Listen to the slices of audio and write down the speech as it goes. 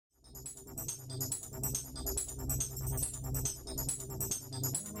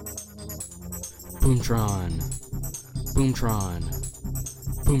Boomtron. Boomtron.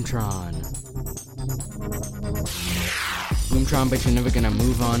 Boomtron. Boomtron, but you're never gonna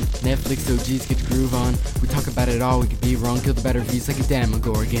move on. Netflix OGs get the groove on. We talk about it all, we could be wrong. Kill the better views like a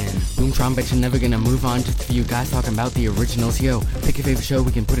Demogorgon. Boomtron, but you're never gonna move on. Just a few guys talking about the originals. Yo, pick your favorite show,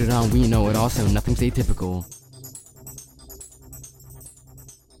 we can put it on. We know it also, nothing's atypical.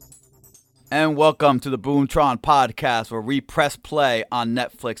 And welcome to the Boomtron podcast, where we press play on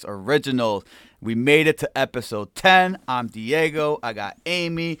Netflix originals. We made it to episode 10. I'm Diego. I got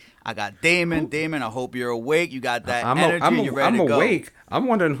Amy. I got Damon. Damon, I hope you're awake. You got that energy. You're ready to go. I'm awake. I'm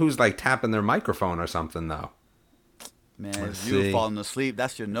wondering who's like tapping their microphone or something though. Man, if you're falling asleep,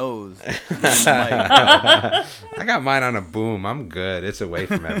 that's your nose. I got mine on a boom. I'm good. It's away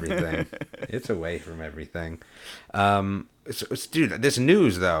from everything. Dude, this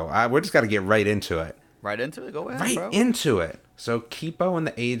news though, we're just got to get right into it. Right into it? Go ahead, right bro. into it. So Kipo and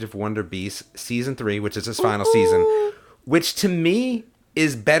the Age of Wonder Beast season 3, which is his final season, which to me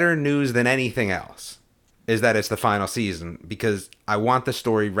is better news than anything else, is that it's the final season because I want the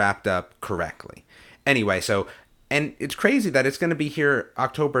story wrapped up correctly. Anyway, and it's crazy that it's going to be here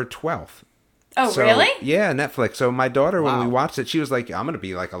October 12th. Oh, really? Yeah, Netflix. So my daughter, when we watched it, she was like, I'm going to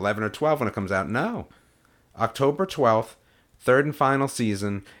be like 11 or 12 when it comes out. No. October 12th, third and final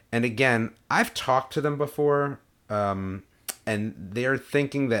season. And again, I've talked to them before, and they're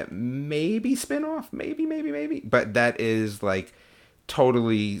thinking that maybe spin-off, maybe. But that is like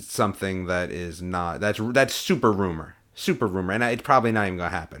totally something that is not, that's super rumor, and it's probably not even going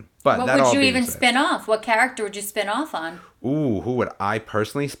to happen. But what that would all you being even said, spin off? What character would you spin off on? Ooh, who would I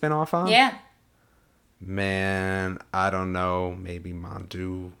personally spin off on? Yeah. Man, I don't know. Maybe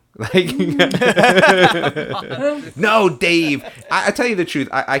Mandu. No, Dave. I tell you the truth.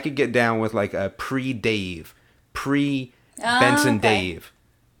 I could get down with like a pre-Dave, pre-Benson Dave.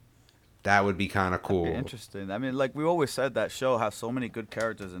 That would be kind of cool. Interesting. I mean, like we always said, that show has so many good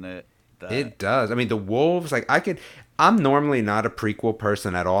characters in it. It does. I mean, the wolves. Like I'm normally not a prequel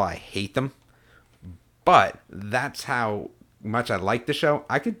person at all. I hate them, but that's how much I like the show.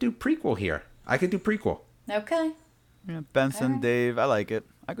 I could do prequel here. Okay. Yeah, Benson, right. Dave. I like it.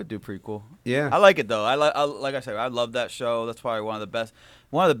 I could do prequel. Yeah. I like it though. Like I said, I love that show. That's probably one of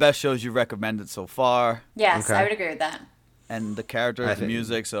the best shows you recommended so far. Yes, okay. I would agree with that. And the characters, the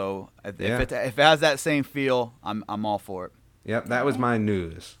music. So if it has that same feel, I'm all for it. Yep, that was my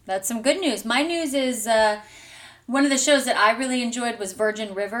news. That's some good news. My news is one of the shows that I really enjoyed was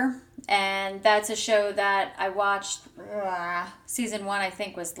Virgin River, and that's a show that I watched. Season 1, I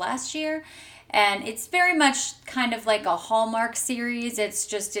think, was last year. And it's very much kind of like a Hallmark series.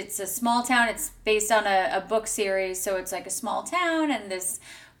 It's a small town. It's based on a book series. So it's like a small town, and this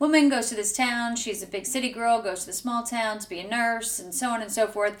woman goes to this town. She's a big city girl, goes to the small town to be a nurse, and so on and so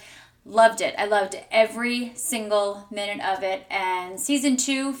forth. Loved it. I loved every single minute of it. And season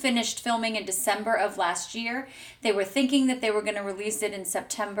 2 finished filming in December of last year. They were thinking that they were going to release it in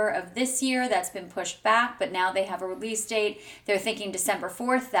September of this year. That's been pushed back, but now they have a release date. They're thinking December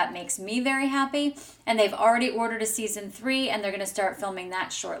 4th. That makes me very happy. And they've already ordered a season 3, and they're going to start filming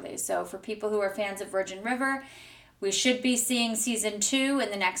that shortly. So for people who are fans of Virgin River, we should be seeing season 2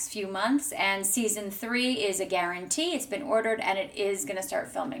 in the next few months, and season 3 is a guarantee. It's been ordered, and it is going to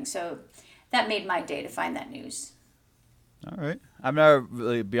start filming. So that made my day to find that news. All right. I've never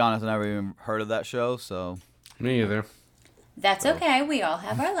really, be honest, I've never even heard of that show, so. Me either. That's okay. We all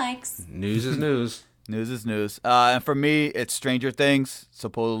have our likes. News is news. News is news. And for me, it's Stranger Things,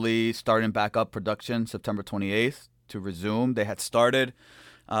 supposedly starting back up production September 28th to resume. They had started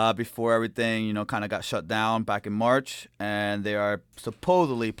before everything, kind of got shut down back in March, and they are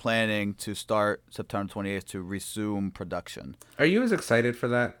supposedly planning to start September 28th to resume production. Are you as excited for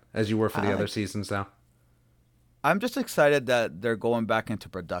that as you were for the other seasons now? I'm just excited that they're going back into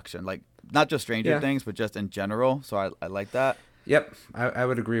production, like not just Stranger Things, but just in general. So I like that. Yep, I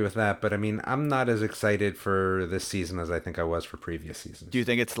would agree with that. But I mean, I'm not as excited for this season as I think I was for previous seasons. Do you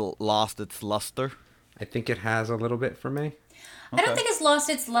think it's lost its luster? I think it has a little bit for me. Okay. I don't think it's lost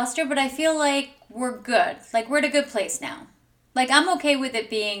its luster, but I feel like we're good. Like, we're at a good place now. Like, I'm okay with it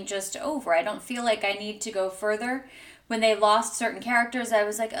being just over. I don't feel like I need to go further. When they lost certain characters, I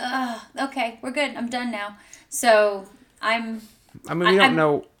was like, okay, we're good. I'm done now. So, we don't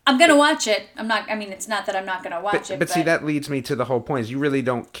know. I'm going to watch it. It's not that I'm not going to watch it. But see, that leads me to the whole point. Is you really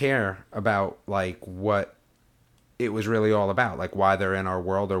don't care about, like, what it was really all about. Like, why they're in our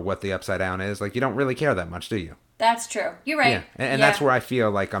world or what the Upside Down is. Like, you don't really care that much, do you? That's true. You're right. Yeah, and that's where I feel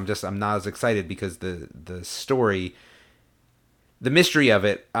like I'm not as excited because the story, the mystery of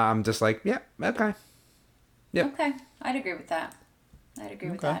it, I'm just like, yeah, okay. Yep. Okay. I'd agree with that.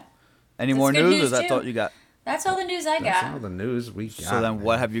 Any That's more good news? news, Or that's too. all you got? That's all the news I That's got. all the news we got. So then,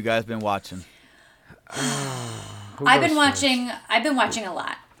 what have you guys been watching? I've been watching a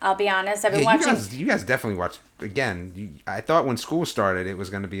lot. I'll be honest. I've been watching. You guys definitely watch. Again, I thought when school started, it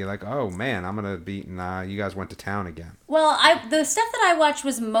was going to be like, oh man, I'm going to be. Nah, you guys went to town again. Well, the stuff that I watched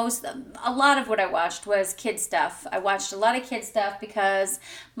was a lot of what I watched was kid stuff. I watched a lot of kid stuff because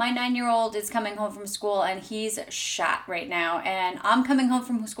my 9-year-old is coming home from school and he's shot right now, and I'm coming home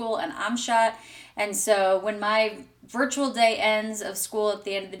from school and I'm shot, and so when my virtual day ends of school at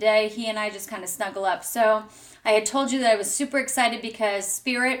the end of the day, he and I just kind of snuggle up. So I had told you that I was super excited because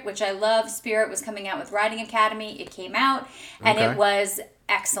Spirit, which I love, Spirit was coming out with Riding Academy. It came out, and Okay. it was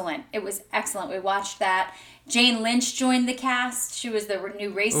excellent. It was excellent. We watched that. Jane Lynch joined the cast. She was the new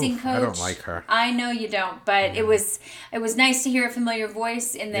racing coach. I don't like her. I know you don't, but it was nice to hear a familiar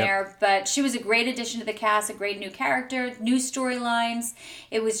voice in there. But she was a great addition to the cast, a great new character, new storylines.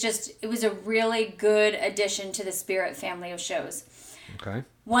 It was a really good addition to the Spirit family of shows. Okay.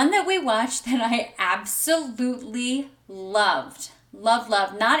 One that we watched that I absolutely loved.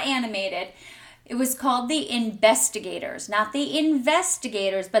 Not animated. It was called The Investigators. Not The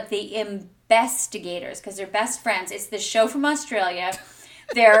Investigators, but The Investigators, because they're best friends. It's the show from Australia.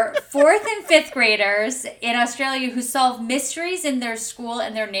 They're 4th and 5th graders in Australia who solve mysteries in their school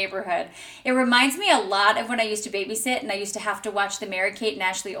and their neighborhood. It reminds me a lot of when I used to babysit, and I used to have to watch the Mary-Kate and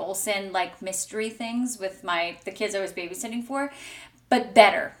Ashley Olsen like mystery things with the kids I was babysitting for. But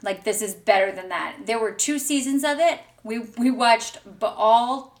better. Like, this is better than that. There were 2 seasons of it. We watched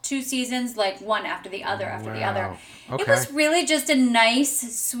all 2 seasons, like one after the other after the other. Okay. It was really just a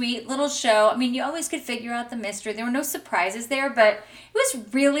nice, sweet little show. I mean, you always could figure out the mystery. There were no surprises there, but it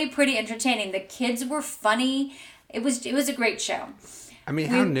was really pretty entertaining. The kids were funny. It was a great show. I mean,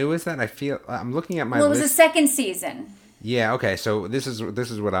 how new is that? I'm looking at my Well, it was list. the 2nd season. Yeah, okay. So this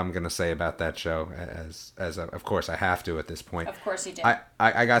is what I'm gonna say about that show. Of course I have to at this point. Of course you did.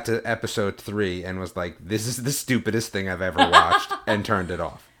 I got to episode 3 and was like, this is the stupidest thing I've ever watched, and turned it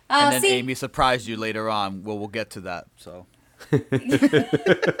off. And then Amy surprised you later on. Well, we'll get to that. So We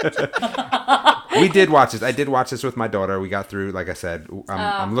did watch this. I did watch this with my daughter. We got through, like I said.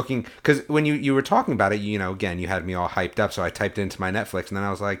 I'm looking because when you were talking about it, again, you had me all hyped up. So I typed it into my Netflix, and then I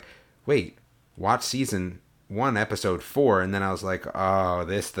was like, wait, watch season 1, episode 4, and then I was like, oh,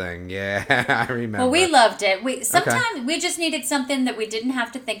 this thing, yeah, I remember. Well, we loved it. Sometimes we just needed something that we didn't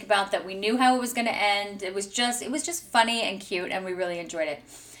have to think about, that we knew how it was going to end. It was just funny and cute, and we really enjoyed it.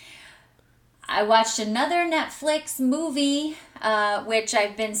 I watched another Netflix movie, which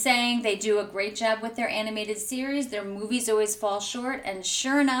I've been saying they do a great job with their animated series. Their movies always fall short, and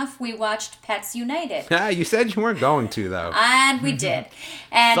sure enough, we watched Pets United. You said you weren't going to, though. And we did.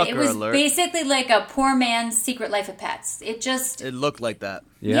 And Sucker it was alert. basically like a poor man's Secret Life of Pets. It looked like that.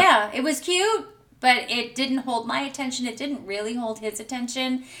 yeah, it was cute, but it didn't hold my attention. It didn't really hold his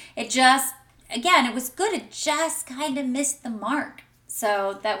attention. It just, again, it was good. It just kind of missed the mark.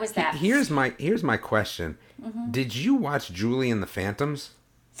 So that was that. Here's my question. Mm-hmm. Did you watch Julie and the Phantoms?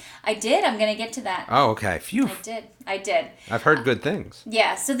 I did. I'm going to get to that. Oh, okay. Phew. I did. I've heard good things.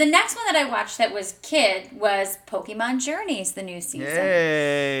 Yeah. So the next one that I watched that was kid was Pokemon Journeys, the new season.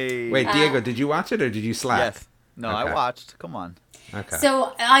 Yay! Wait, Diego, did you watch it or did you slack? Yes. No, Okay. I watched. Come on. Okay.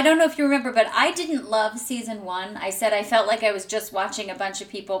 So I don't know if you remember, but I didn't love season 1. I said I felt like I was just watching a bunch of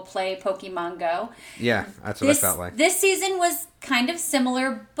people play Pokemon Go. Yeah, that's what I felt like. This season was kind of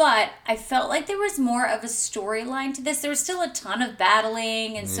similar, but I felt like there was more of a storyline to this. There was still a ton of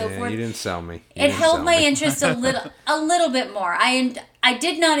battling and so forth. You didn't sell me. It held my interest a little bit more. I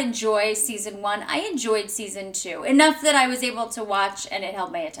did not enjoy season 1. I enjoyed season 2 enough that I was able to watch, and it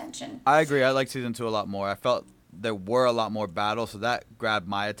held my attention. I agree. I liked season 2 a lot more. I felt there were a lot more battles, so that grabbed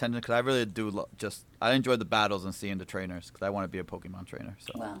my attention because I really do I enjoyed the battles and seeing the trainers because I want to be a Pokemon trainer.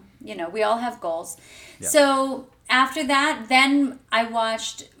 So. Well, we all have goals. Yeah. So after that, then I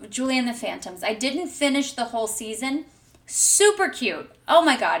watched Julie and the Phantoms. I didn't finish the whole season. Super cute. Oh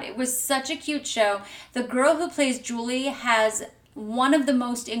my God, it was such a cute show. The girl who plays Julie has one of the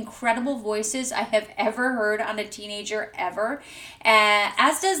most incredible voices I have ever heard on a teenager ever.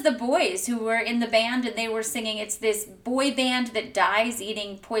 As does the boys who were in the band, and they were singing. It's this boy band that dies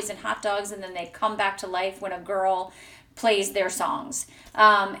eating poison hot dogs, and then they come back to life when a girl plays their songs.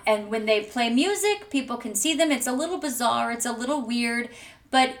 And when they play music, people can see them. It's a little bizarre. It's a little weird.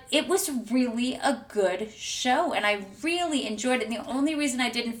 But it was really a good show, and I really enjoyed it. And the only reason I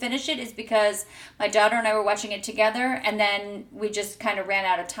didn't finish it is because my daughter and I were watching it together, and then we just kind of ran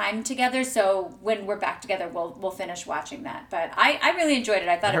out of time together. So when we're back together, we'll finish watching that. But I really enjoyed it.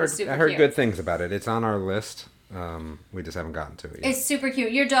 I thought it was super I heard cute. good things about it. It's on our list. We just haven't gotten to it yet. It's super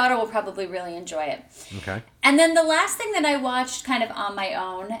cute. Your daughter will probably really enjoy it. Okay. And then the last thing that I watched kind of on my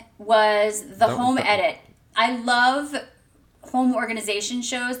own was the Home Edit. I love home organization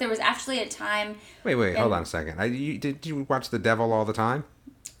shows. There was actually a time... Wait, hold on a second. Did you watch The Devil all the time?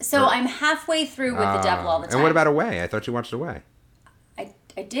 So I'm halfway through with The Devil all the time. And what about Away? I thought you watched Away.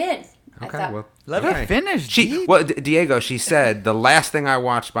 I did. Okay, let her finish. Diego, she said the last thing I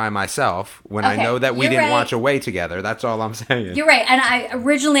watched by myself when I know that we didn't watch Away together. That's all I'm saying. You're right. And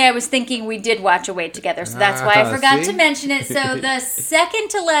I was thinking we did watch Away together, so that's why I forgot to mention it. So the second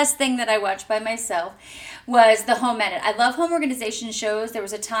to last thing that I watched by myself was the Home Edit. I love home organization shows. There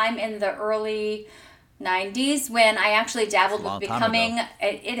was a time in the early 90s when I actually dabbled with becoming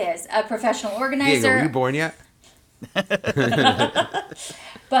a professional organizer. Diego, were you born yet?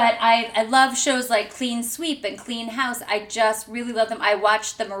 But I love shows like Clean Sweep and Clean House. I just really love them. I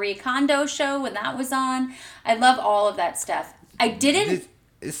watched the Marie Kondo show when that was on. I love all of that stuff. It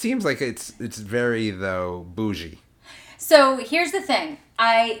seems like it's very, though, bougie. So here's the thing.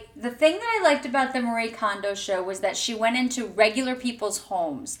 The thing that I liked about the Marie Kondo show was that she went into regular people's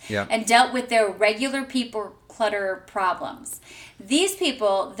homes and dealt with their regular people clutter problems. These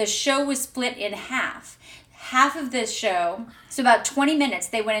people, the show was split in half. Half of this show, so about 20 minutes,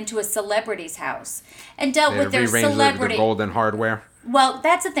 they went into a celebrity's house and dealt with their celebrity. The golden hardware. Well,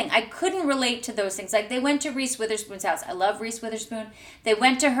 that's the thing. I couldn't relate to those things. Like, they went to Reese Witherspoon's house. I love Reese Witherspoon. They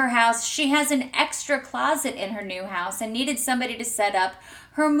went to her house. She has an extra closet in her new house and needed somebody to set up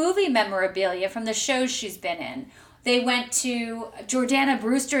her movie memorabilia from the shows she's been in. They went to Jordana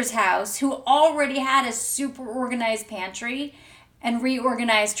Brewster's house, who already had a super organized pantry, and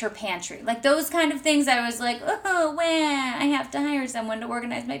reorganized her pantry. Like, those kind of things, I was like, oh, I have to hire someone to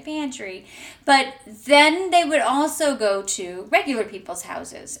organize my pantry. But then they would also go to regular people's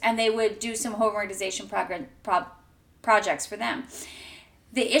houses, and they would do some home organization projects for them.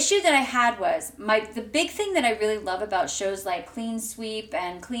 The issue that I had was, the big thing that I really love about shows like Clean Sweep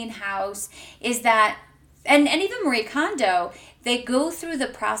and Clean House is that, and even Marie Kondo, they go through the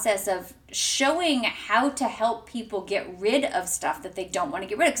process of showing how to help people get rid of stuff that they don't want to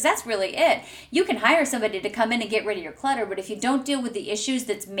get rid of, because that's really it. You can hire somebody to come in and get rid of your clutter, but if you don't deal with the issues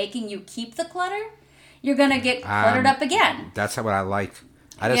that's making you keep the clutter, you're going to get cluttered up again. That's what I like.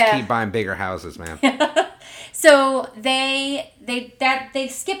 I just keep buying bigger houses, man. So they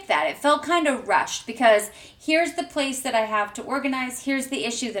skipped that. It felt kind of rushed because here's the place that I have to organize, here's the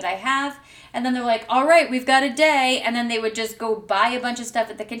issue that I have, and then they're like, all right, we've got a day, and then they would just go buy a bunch of stuff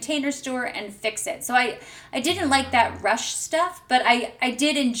at the Container Store and fix it. So I didn't like that rush stuff, but I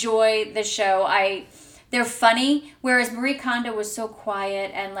did enjoy the show. They're funny, whereas Marie Kondo was so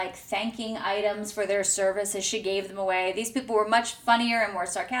quiet and like thanking items for their service as she gave them away. These people were much funnier and more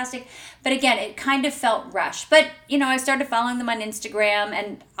sarcastic. But again, it kind of felt rushed. But, I started following them on Instagram,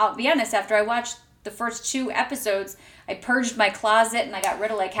 and I'll be honest, after I watched the first 2 episodes, I purged my closet and I got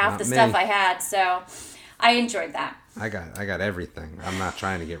rid of like half the stuff I had. So I enjoyed that. I got everything. I'm not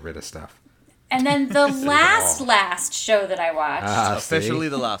trying to get rid of stuff. And then the last show that I watched. Officially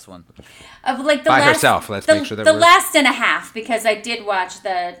the last one. Herself. Let's make sure that the last and a half, because I did watch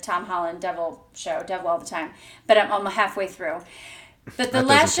the Tom Holland Devil show, Devil All the Time, but I'm halfway through. But the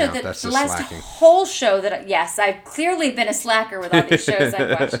last show, whole show that, yes, I've clearly been a slacker with all these shows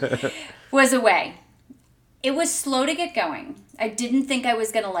I've watched, was Away. It was slow to get going. I didn't think I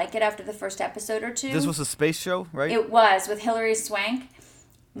was going to like it after the first episode or 2. This was a space show, right? It was, with Hilary Swank.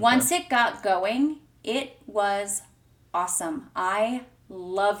 Once it got going, it was awesome. I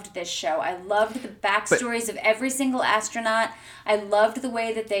loved this show. I loved the backstories of every single astronaut. I loved the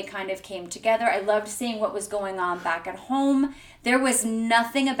way that they kind of came together. I loved seeing what was going on back at home. There was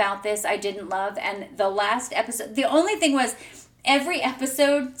nothing about this I didn't love. And the last episode, the only thing was, every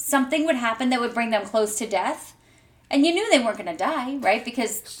episode, something would happen that would bring them close to death. And you knew they weren't going to die, right?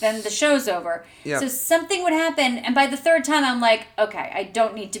 Because then the show's over. Yep. So something would happen, and by the 3rd time, I'm like, okay, I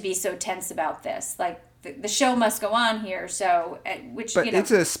don't need to be so tense about this. Like, the show must go on here. So,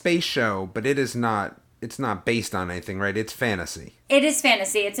 it's a space show, but it is not. It's not based on anything, right? It's fantasy. It is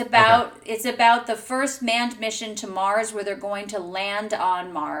fantasy. It's about the first manned mission to Mars, where they're going to land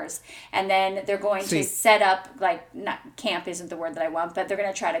on Mars, and then they're going to set up, like, not camp isn't the word that I want, but they're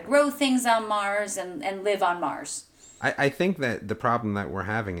going to try to grow things on Mars and live on Mars. I think that the problem that we're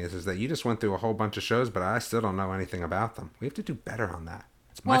having is that you just went through a whole bunch of shows, but I still don't know anything about them. We have to do better on that.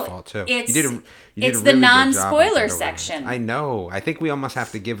 It's my fault too. It's really the non-spoiler section. I know. I think we almost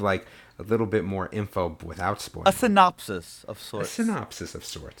have to give like a little bit more info without spoilers. A synopsis of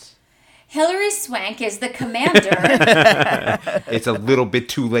sorts. Hilary Swank is the commander It's a little bit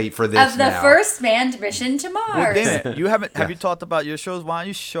too late for this of the now. first manned mission to Well, Mars. damn it. You haven't. Have you talked about your shows? Why don't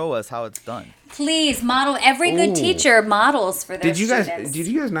you show us how it's done? Please model. Every good Ooh. teacher models for their Did you guys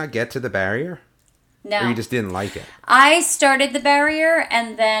students. not get to the barrier? No. Or you just didn't like it? I started the barrier,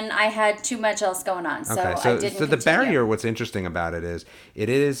 and then I had too much else going on, so Okay, I so didn't the continue. barrier, what's interesting about it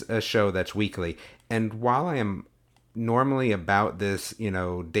is a show that's weekly, and while I am normally about this,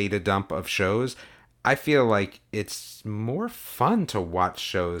 data dump of shows, I feel like it's more fun to watch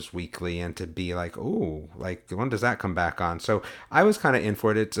shows weekly and to be like, ooh, like when does that come back on? So I was kind of in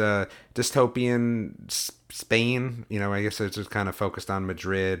for it. It's a dystopian Spain, I guess it's just kind of focused on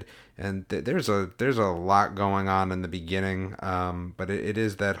Madrid, and there's a lot going on in the beginning, but it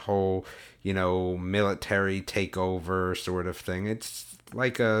is that whole, military takeover sort of thing. It's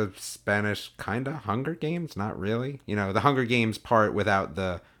like a Spanish kind of Hunger Games, not really. The Hunger Games part without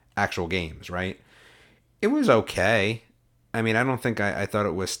the actual games, right? It was okay. I mean, I don't think I thought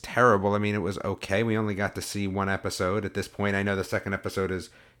it was terrible. I mean, it was okay. We only got to see one episode at this point. I know the second episode is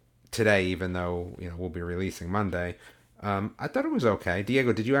today, even though, we'll be releasing Monday. I thought it was okay.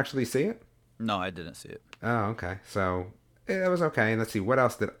 Diego, did you actually see it? No, I didn't see it. Oh, okay. So it was okay. And let's see, what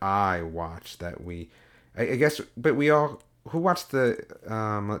else did I watch that I guess, but we all, who watched the,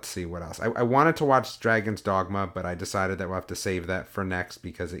 let's see, what else? I wanted to watch Dragon's Dogma, but I decided that we'll have to save that for next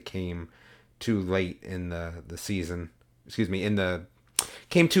because it came too late in the season.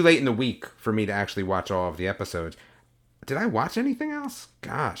 Came too late in the week for me to actually watch all of the episodes. Did I watch anything else?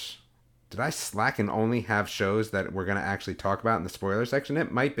 Gosh. Did I slack and only have shows that we're going to actually talk about in the spoiler section?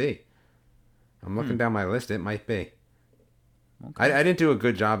 It might be. I'm looking down my list. It might be. Okay. I didn't do a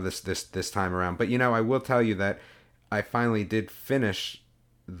good job this time around. But, I will tell you that I finally did finish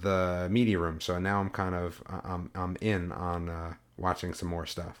the media room. So now I'm kind of, I'm in on watching some more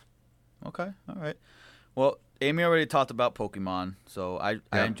stuff. Okay, all right. Well, Amy already talked about Pokemon, so I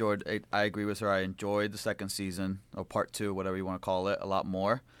enjoyed it. I agree with her. I enjoyed the second season, or part 2, whatever you want to call it, a lot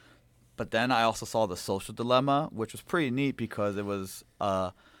more. But then I also saw The Social Dilemma, which was pretty neat because it was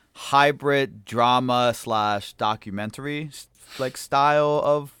a hybrid drama / documentary like style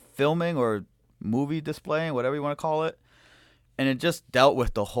of filming or movie displaying, whatever you want to call it. And it just dealt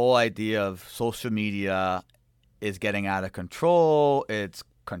with the whole idea of social media is getting out of control. It's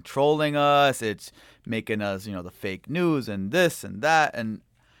controlling us. It's making us, the fake news and this and that. And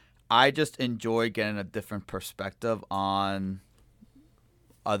I just enjoy getting a different perspective on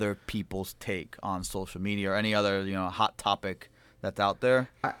other people's take on social media or any other, hot topic that's out there.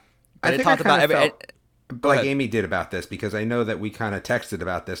 I think I kind of felt like ahead. Amy did about this because I know that we kind of texted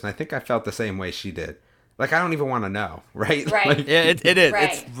about this, and I think I felt the same way she did. Like, I don't even want to know, right? Right. Like, Yeah, it is. Right.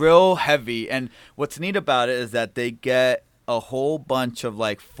 It's real heavy. And what's neat about it is that they get a whole bunch of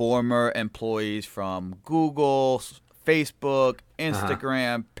like former employees from Google, Facebook,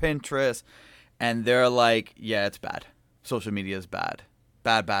 Instagram, Pinterest, and they're like, yeah, it's bad. Social media is bad.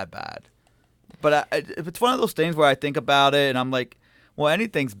 Bad. But it's one of those things where I think about it and I'm like, well,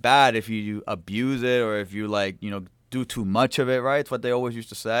 anything's bad if you abuse it or if you do too much of it, right? It's what they always used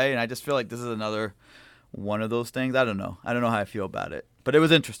to say. And I just feel like this is another one of those things. I don't know how I feel about it. But it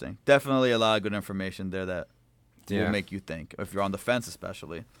was interesting. Definitely a lot of good information there that will make you think, if you're on the fence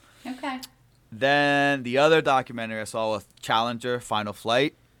especially. Okay. Then the other documentary I saw was Challenger Final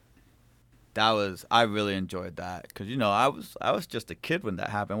Flight. I really enjoyed that because I was just a kid when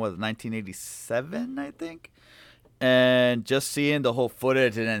that happened. What was it, 1987, I think? And just seeing the whole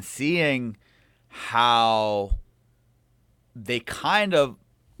footage and then seeing how they kind of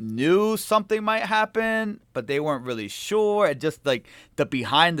knew something might happen, but they weren't really sure. And just like the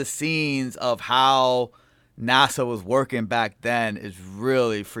behind the scenes of how NASA was working back then is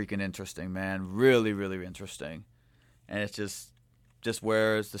really freaking interesting, man. Really, really interesting. And it's just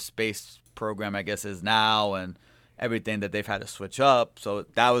where the space program, I guess, is now and everything that they've had to switch up. So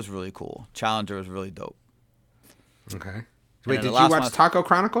that was really cool. Challenger was really dope. Okay. Wait, then did the you last watch one- Taco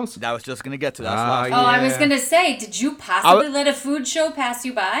Chronicles? That was just going to get to that. Ah, Oh, I was Yeah. going to say, did you possibly let a food show pass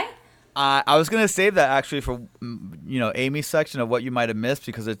you by? I was going to save that actually for, Amy's section of what you might have missed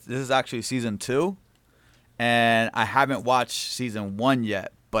because this is actually season 2. And I haven't watched season 1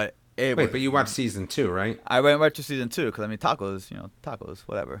 yet, but But you watched season 2, right? I went right to season 2 because tacos,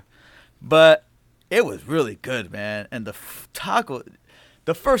 whatever. But it was really good, man. And the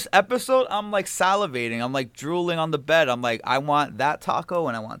first episode, I'm like salivating. I'm like drooling on the bed. I'm like, I want that taco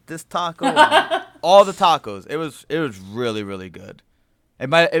and I want this taco, and all the tacos. It was really, really good. It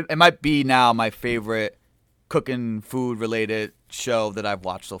might be now my favorite cooking food related show that I've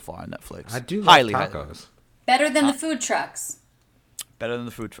watched so far on Netflix. I do like highly. tacos. Better than the food trucks. Better than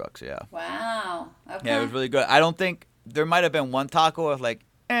the food trucks, yeah. Wow. Okay. Yeah, it was really good. I don't think there might have been one taco I was like,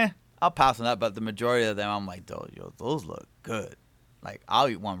 I'll pass on that. But the majority of them, I'm like, those look good. Like, I'll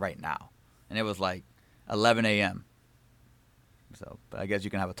eat one right now. And it was like 11 a.m. So, but I guess you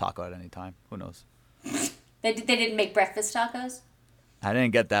can have a taco at any time. Who knows? They didn't make breakfast tacos? I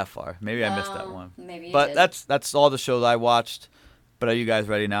didn't get that far. Maybe I missed that one. Maybe you But did. that's all the shows I watched. But are you guys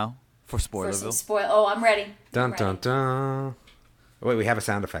ready now for For some Spoilerville? Oh, I'm ready. Dun I'm dun ready. dun. Oh, wait, we have a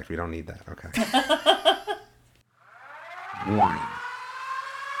sound effect. We don't need that. Okay. Warning.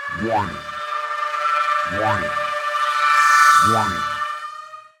 Warning. Warning. Warning.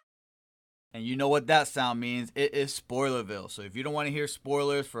 And you know what that sound means. It is Spoilerville. So if you don't want to hear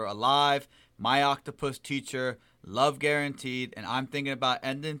spoilers for Alive, My Octopus Teacher, Love Guaranteed, and I'm Thinking About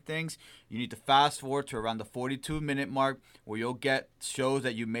Ending Things, you need to fast forward to around the 42-minute mark where you'll get shows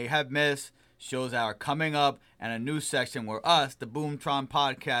that you may have missed, shows that are coming up, and a new section where us, the Boomtron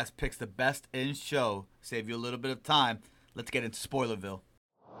Podcast, picks the best in show. Save you a little bit of time. Let's get into Spoilerville.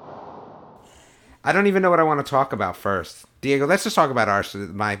 I don't even know what I want to talk about first. Diego, let's just talk about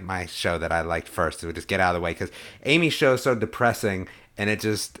my show that I liked first. So we just get out of the way because Amy's show is so depressing and it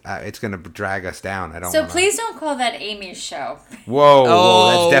just it's going to drag us down. I don't. So please don't call that Amy's show. Whoa,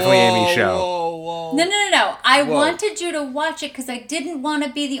 that's definitely Amy's show. Whoa. No. I Whoa. wanted you to watch it because I didn't want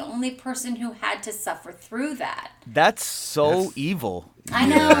to be the only person who had to suffer through that. That's so evil. I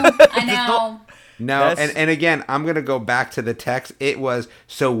know. No, That's- and again, I'm going to go back to the text. It was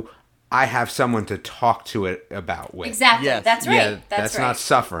so I have someone to talk to it about with. Exactly. Yes. That's right. Yeah, that's right. not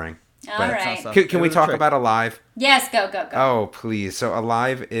suffering. All But- right. Can we talk about Alive? Yes, go. Oh, please. So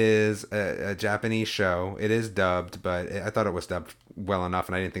Alive is a Japanese show. It is dubbed, but I thought it was dubbed well enough,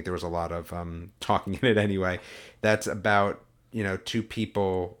 and I didn't think there was a lot of talking in it anyway. That's about, two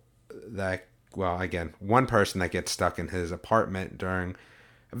people that, well, again, one person that gets stuck in his apartment during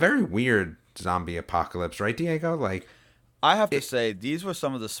a very weird zombie apocalypse, right, Diego? Like, I have to say, these were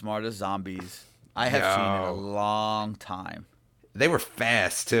some of the smartest zombies I have seen in a long time. they were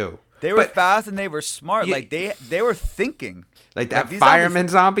fast, too. They were fast and they were smart. Yeah. Like they were thinking. Like that these fireman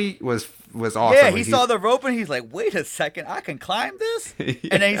zombie was awesome. Yeah, Like, he saw the rope and he's like, "Wait a second, I can climb this."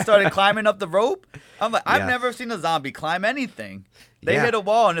 And then he started climbing up the rope. I'm like, I've Yeah. never seen a zombie climb anything. They Yeah. hit a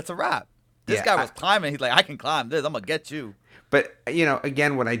wall and it's a wrap. This Yeah, guy was climbing. He's like, "I can climb this. I'm gonna get you." But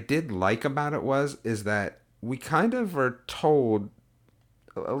again, what I did like about it is that we kind of are told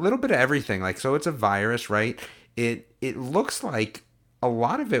a little bit of everything. Like, so it's a virus, right? It looks like a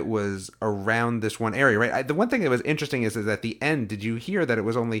lot of it was around this one area, right? The one thing that was interesting is at the end, did you hear that it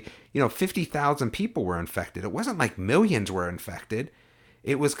was only 50,000 people were infected? It wasn't like millions were infected.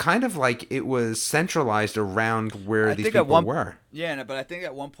 It was kind of like it was centralized around where these people were. Yeah, but I think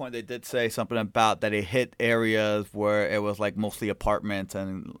at one point they did say something about that it hit areas where it was like mostly apartments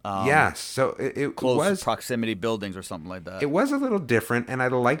and Yes, so it close was proximity buildings or something like that. It was a little different, and I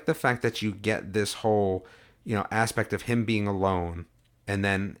like the fact that you get this whole, aspect of him being alone, and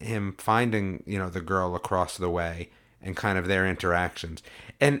then him finding, the girl across the way, and kind of their interactions.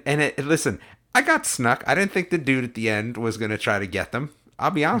 And listen, I got snuck. I didn't think the dude at the end was gonna try to get them. I'll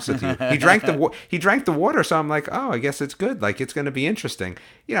be honest with you. He drank the water, so I'm like, oh, I guess it's good. Like, it's gonna be interesting.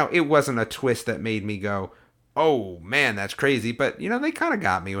 It wasn't a twist that made me go, oh man, that's crazy. But they kind of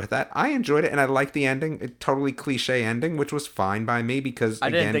got me with that. I enjoyed it, and I liked the ending. A totally cliche ending, which was fine by me because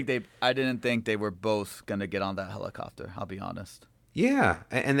I didn't think they were both gonna get on that helicopter. I'll be honest. Yeah,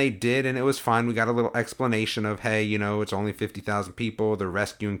 and they did, and it was fine. We got a little explanation of, hey, it's only 50,000 people. They're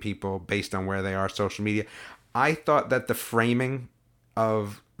rescuing people based on where they are, social media. I thought that the framing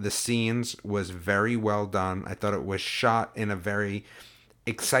of the scenes was very well done. I thought it was shot in a very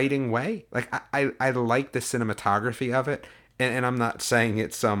exciting way. Like, I like the cinematography of it, and I'm not saying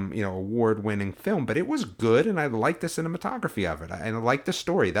it's some, award-winning film, but it was good, and I like the cinematography of it. And I like the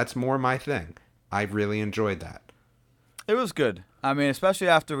story. That's more my thing. I really enjoyed that. It was good. I mean, especially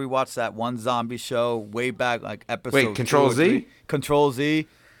after we watched that one zombie show way back, like episode. Wait, Control 2 or Z? 3. Control Z,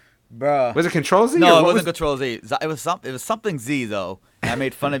 bruh. Was it Control Z? No, or it what wasn't Control Z. It was something Z though. And I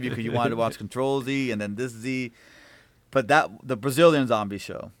made fun of you because you wanted to watch Control Z and then this Z, but the Brazilian zombie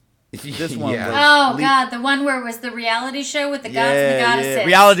show. This one. Yeah. Was Oh God, the one where it was the reality show with the gods and the goddesses.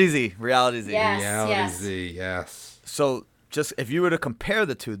 Reality Z. Reality Z. Yes. Reality Z, yes. So just if you were to compare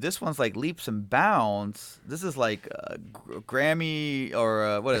the two, this one's like leaps and bounds. This is like a Grammy or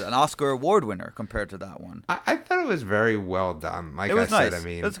an Oscar award winner compared to that one. I thought it was very well done. Like It was I said, nice. I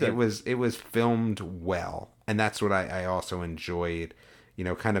mean, It was good. it was filmed well, and that's what I also enjoyed.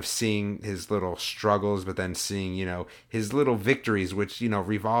 Kind of seeing his little struggles, but then seeing his little victories, which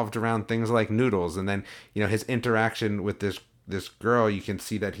revolved around things like noodles, and then his interaction with this this girl, you can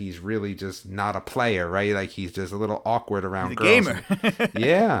see that he's really just not a player, right? Like he's just a little awkward around He's a girls. gamer.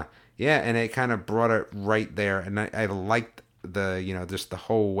 Yeah, yeah, and it kind of brought it right there, and I liked the just the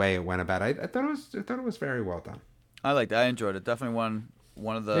whole way it went about it. I thought it was very well done. I liked it. I enjoyed it. Definitely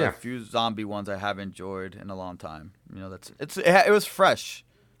one of the Yeah. few zombie ones I have enjoyed in a long time. It was fresh.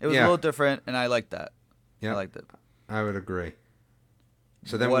 It was Yeah. a little different, and I liked that. Yeah, I liked it. I would agree.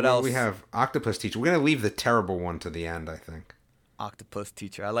 So then What else? we have Octopus Teacher. We're gonna leave the terrible one to the end, I think. Octopus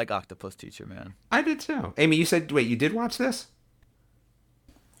Teacher. I like Octopus Teacher, man. I did too. Amy, you said you did watch this?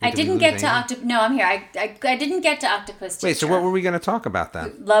 I Did we didn't lose get to Amy? Octopus. No, I'm here. I didn't get to Octopus Teacher. Wait, so what were we going to talk about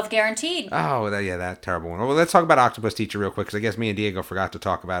then? Love Guaranteed. Oh, that terrible one. Well, let's talk about Octopus Teacher real quick, because I guess me and Diego forgot to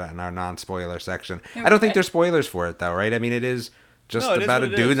talk about it in our non-spoiler section. I don't think there's spoilers for it, though, right? I mean, it is just No, it is about a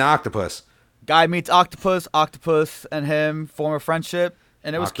what it dude is. and an octopus. Guy meets Octopus. Octopus and him form a friendship,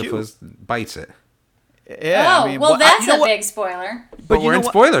 and it was Octopus bites it. cute. Yeah. Oh, I mean, well, that's you know a what? big spoiler. But you we're know in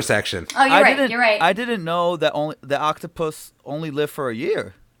what? spoiler section. Oh, you're right. You're right. I didn't know that the octopus only lived for a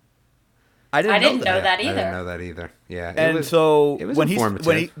year. I didn't know that I either. didn't know that either. Yeah. And it was when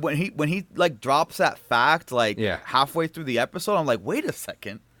informative. he like drops that fact like Yeah. halfway through the episode, I'm like, wait a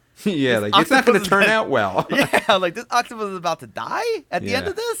second. yeah, this like it's not going to octopus is turn gonna- out well. Yeah, like this octopus is about to die at the end Yeah.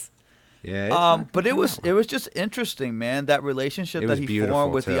 of this. Yeah. it's not But gonna it turn out was just interesting, man. That relationship It that was he beautiful,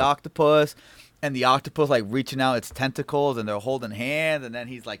 formed with too. the octopus, and the octopus like reaching out its tentacles, and they're holding hands, and then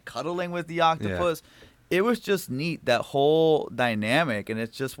he's like cuddling with the octopus. It was just neat, that whole dynamic, and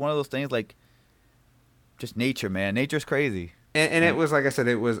it's just one of those things like, just nature, man. Nature's crazy. And it was, like I said,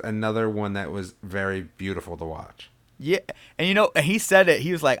 it was another one that was very beautiful to watch. Yeah, and and he said it.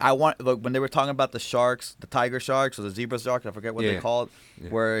 He was like, when they were talking about the sharks, the tiger sharks or the zebra sharks, I forget what Yeah. they called,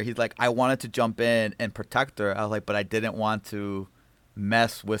 where he's like, I wanted to jump in and protect her. I was like, but I didn't want to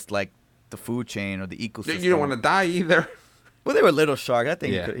mess with like the food chain or the ecosystem. You don't want to die either. Well, they were little sharks. I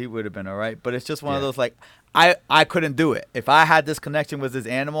think Yeah. he would have been all right. But it's just one of Yeah. those like, I couldn't do it. If I had this connection with this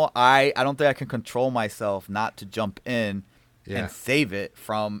animal, I don't think I can control myself not to jump in Yeah. and save it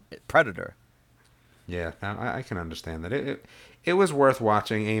from predator. Yeah, I can understand that. It was worth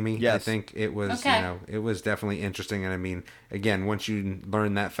watching, Amy. I Yes. think it was, Okay. it was definitely interesting. And I mean, again, once you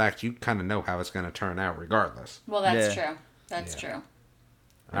learn that fact, you kind of know how it's going to turn out regardless. Well, that's Yeah. true. That's true.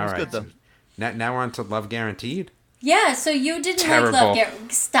 All was right. good, though. So now we're on to Love Guaranteed. Yeah, so you didn't Terrible. like Love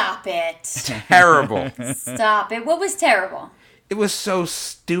Guaranteed. Stop it. Terrible. Stop it. What was terrible? It was so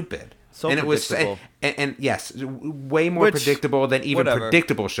stupid. So and it was predictable. and yes, way more Which- predictable than even whatever.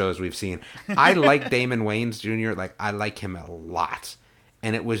 predictable shows we've seen. I like Damon Wayans Jr. Like I like him a lot,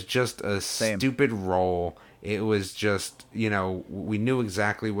 and it was just a Same. stupid role. It was just we knew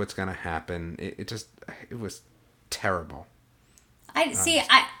exactly what's gonna happen. It was terrible. I see.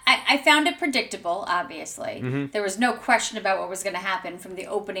 I found it predictable. Obviously, Mm-hmm. there was no question about what was going to happen from the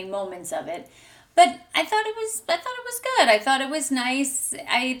opening moments of it. But I thought it was good. I thought it was nice.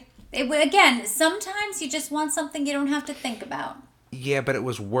 Again, sometimes you just want something you don't have to think about. Yeah, but it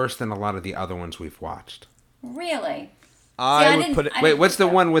was worse than a lot of the other ones we've watched. Really. I would didn't- put it I Wait, didn't what's the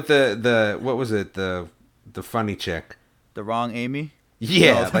think so. one with the what was it the funny chick? the wrong Amy.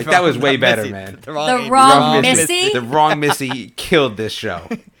 Yeah, No, like that was not way better, Missy. man. The wrong, The Amy. wrong Missy? The wrong Missy killed this show.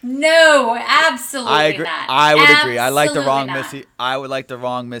 No, absolutely I agree. not. I would agree. I like the Absolutely wrong not. Missy. I would like the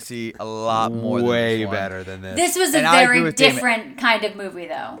wrong Missy a lot more. Way than this one. better than this. This was a And I agree very with Damon. different kind of movie,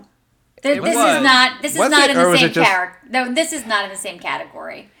 though. This was. is not. This is Was not it, in or the was same it just- character. No, this is not in the same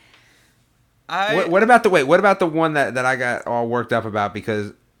category. What about the one that I got all worked up about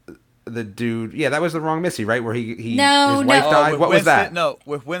because the dude? Yeah, that was the wrong Missy, right? Where his No, wife no. died. with What was Winston, that? No,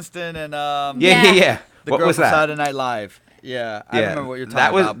 with Winston and Yeah. the What girl was from that? Saturday Night Live. Yeah, I Yeah, remember what you're talking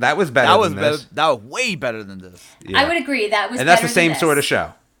that was- about. that was better That was than better. this. That was way better than this. Yeah. I would agree that was. And that's better the same than sort of this.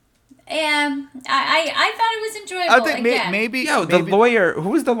 show. I thought it was enjoyable. I think again. maybe. Yo, the maybe, lawyer. Who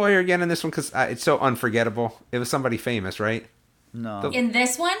was the lawyer again in this one? Because it's so unforgettable. It was somebody famous, right? No. the- in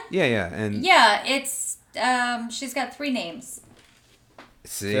this one. Yeah, and Yeah, it's she's got 3 names.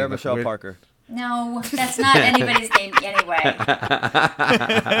 see, Sarah but Michelle we're- Parker. No, that's not anybody's name anyway.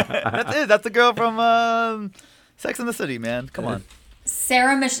 That's it. That's the girl from Sex and the City, man. Come on.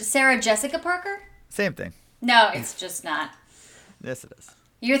 Sarah Jessica Parker? Same thing. No, it's just not. Yes, it is.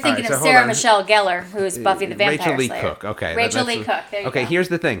 You're thinking so of hold Sarah on. Michelle Gellar, who is Buffy the Vampire Rachel Lee Slayer. Cook. Okay, Rachel that's- Lee Cook. There you Okay, go. here's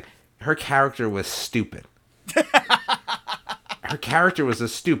the thing. Her character was stupid. Her character was a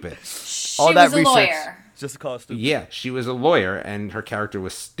stupid. She All that was a research lawyer. just to call it stupid. Yeah, she was a lawyer, and her character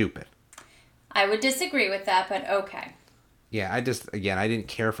was stupid. I would disagree with that, but okay. Yeah, I didn't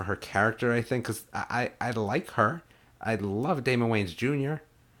care for her character, I think, because I like her. I love Damon Wayans Jr.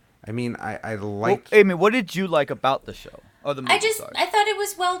 I mean, I Well, liked... Amy, what did you like about the show? Oh, the movie. I thought it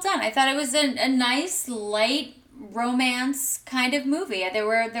was well done. I thought it was a nice, light romance kind of movie. There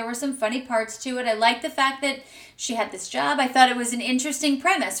were some funny parts to it. I liked the fact that she had this job. I thought it was an interesting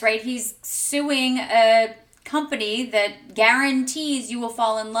premise, right? He's suing a company that guarantees you will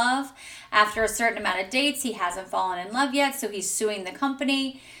fall in love after a certain amount of dates. He hasn't fallen in love yet, so he's suing the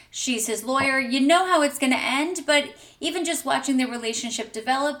company. She's his lawyer. You know how it's going to end, but even just watching the relationship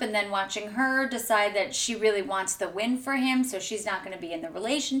develop and then watching her decide that she really wants the win for him, so she's not going to be in the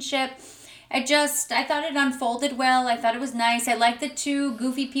relationship. I thought it unfolded well. I thought it was nice. I liked the two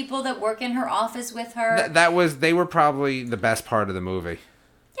goofy people that work in her office with her. They were probably the best part of the movie.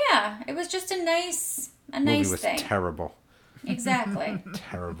 Yeah, it was just a nice movie was thing. Terrible. Exactly.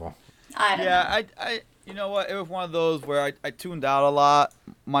 Terrible. I don't know. I you know what? It was one of those where I tuned out a lot.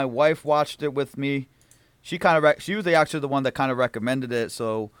 My wife watched it with me. She she was actually the one that kind of recommended it.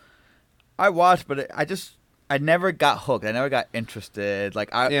 So I watched, but I never got hooked. I never got interested.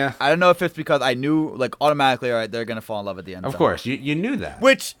 Like I don't know if it's because I knew like automatically, all right, they're gonna fall in love at the end. Of course, you knew that.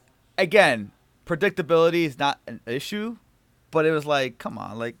 Which, again, predictability is not an issue, but it was like, come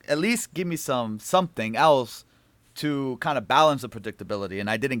on, like at least give me something else to kind of balance the predictability, and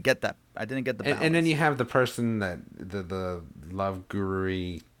I didn't get that. I didn't get the balance. And then you have the person that the love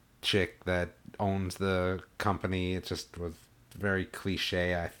guru chick that owns the company. It just was very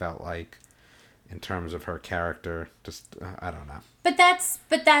cliche. I felt like, in terms of her character, just I don't know. But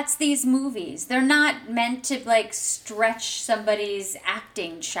that's these movies. They're not meant to like stretch somebody's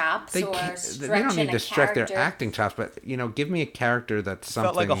acting chops or stretch they don't need to stretch their character. acting chops, but give me a character that's something.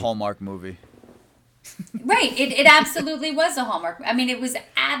 Felt like a Hallmark movie. Right. It absolutely was a Hallmark. I mean, it was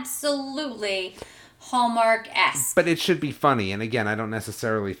absolutely Hallmark-esque. But it should be funny, and again, I don't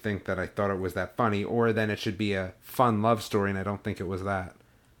necessarily think that I thought it was that funny, or then it should be a fun love story, and I don't think it was that.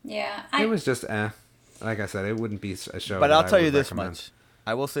 Yeah. It was just like I said, it wouldn't be a show. But I'll tell I you would this recommend. much.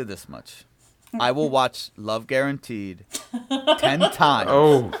 I will say this much. I will watch Love Guaranteed 10 times.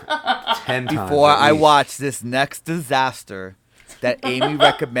 Oh, 10 times. Before at I least. watch this next disaster that Amy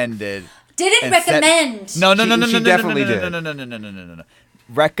recommended. Didn't recommend. No. She definitely did. No.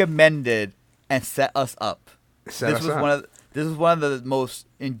 Recommended and set us up. Set This us was up. This is one of the most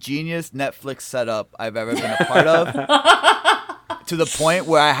ingenious Netflix setup I've ever been a part of. To the point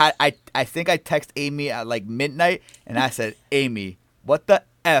where I think I text Amy at like midnight and I said, Amy, what the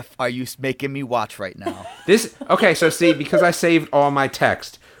F are you making me watch right now? Okay, so see, because I saved all my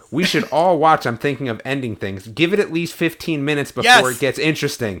text, we should all watch I'm Thinking of Ending Things. Give it at least 15 minutes before it gets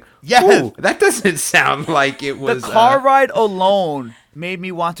interesting. Yes. Ooh, that doesn't sound like it was... The car ride alone made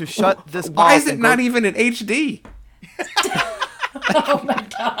me want to shut this off. Why is it not even in HD? Oh my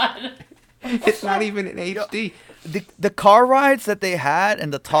God. It's not even in HD. The car rides that they had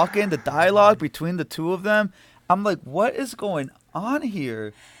and the talking, the dialogue between the two of them, I'm like, what is going on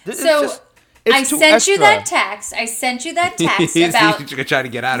here? I sent you that text. I sent you that text about You're going to try to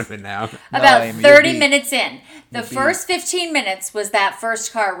get out of it now. about Amy, 30 minutes in. The first 15 minutes was that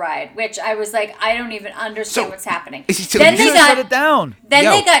first car ride, which I was like, I don't even understand what's happening. So Then you they should got shut it down. Then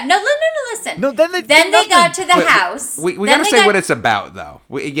Yo. they got listen. No, then they then did they got to nothing. the house. We Then got to they say got- what it's about, though.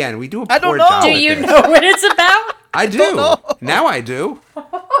 We do a I don't poor know. job Do at you this. know what it's about? I do. Now I do.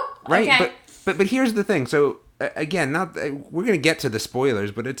 Right, Okay. but here's the thing. So again, we're going to get to the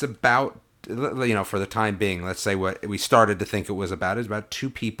spoilers, but it's about, for the time being, let's say what we started to think it was about is about two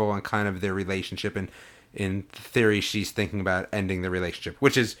people and kind of their relationship, and in theory she's thinking about ending the relationship,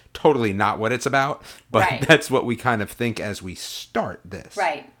 which is totally not what it's about, but Right. that's what we kind of think as we start this.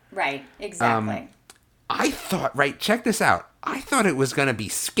 Right, exactly. I thought, check this out. I thought it was going to be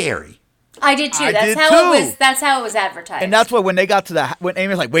scary. I did too. I That's did how too. it was. That's how it was advertised. And that's why when they got to when Amy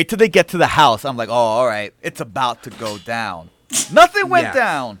was like, wait till they get to the house, I'm like, oh, all right, it's about to go down. Nothing went Yeah.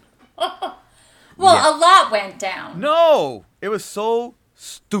 down. well, Yeah. a lot went down. No, it was so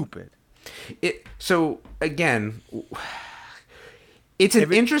stupid. So again, it's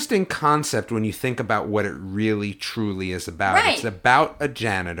an interesting concept when you think about what it really truly is about. Right. It's about a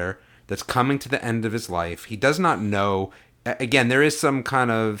janitor that's coming to the end of his life. He does not know. Again, there is some kind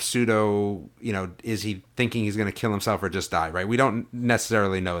of pseudo, is he thinking he's going to kill himself or just die, right? We don't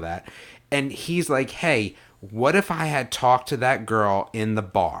necessarily know that. And he's like, hey, what if I had talked to that girl in the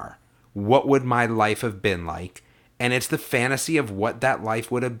bar? What would my life have been like? And it's the fantasy of what that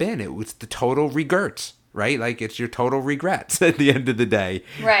life would have been. It was the total regrets, right? Like it's your total regrets at the end of the day.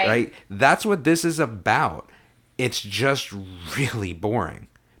 Right. That's what this is about. It's just really boring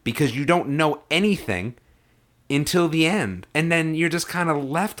because you don't know anything until the end. And then you're just kind of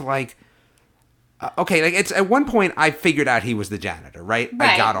left like, okay, like it's at one point I figured out he was the janitor, right?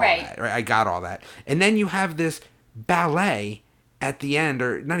 I got all right. that, right? I got all that. And then you have this ballet at the end,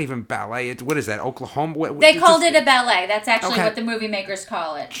 or not even ballet. What is that? Oklahoma? They called it a ballet. That's actually what the movie makers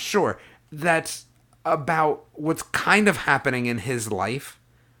call it. Sure. That's about what's kind of happening in his life,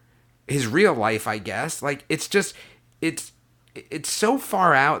 his real life, I guess. Like, it's so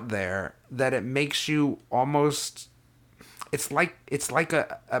far out there that it makes you almost, it's like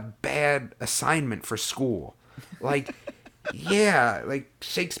a bad assignment for school. Like, yeah, like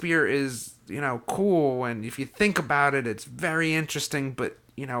Shakespeare is, cool, and if you think about it, it's very interesting, but,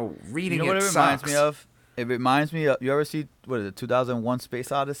 reading it sucks. You know what it reminds me of? It reminds me of, you ever see, 2001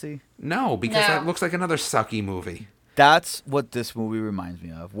 Space Odyssey? No, because that looks like another sucky movie. That's what this movie reminds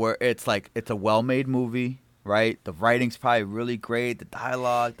me of, where it's like, it's a well-made movie, right? The writing's probably really great, the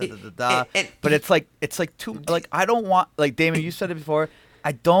dialogue, but it's like too, like, I don't want, like, Damon, you said it before,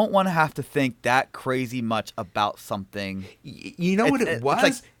 I don't want to have to think that crazy much about something. You know what it was?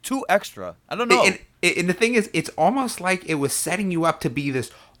 It's like too extra. I don't know. And the thing is, it's almost like it was setting you up to be this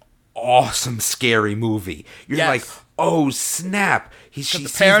awesome, scary movie. You're like, oh snap!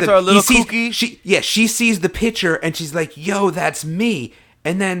 The parents are a little kooky. She sees the picture and she's like, yo, that's me.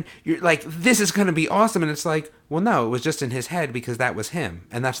 And then you're like, this is going to be awesome. And it's like, well, no, it was just in his head because that was him.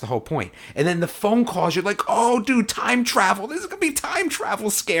 And that's the whole point. And then the phone calls, you're like, oh, dude, time travel. This is going to be time travel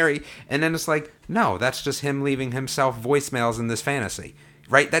scary. And then it's like, no, that's just him leaving himself voicemails in this fantasy.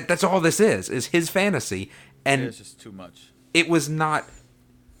 Right? That's all this is his fantasy. And it's just too much. It was not...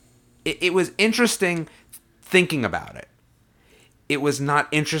 It was interesting thinking about it. It was not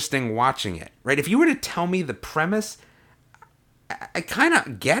interesting watching it. Right? If you were to tell me the premise... I kind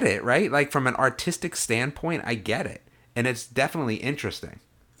of get it, right? Like, from an artistic standpoint, I get it. And it's definitely interesting.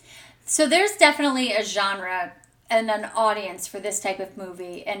 So there's definitely a genre and an audience for this type of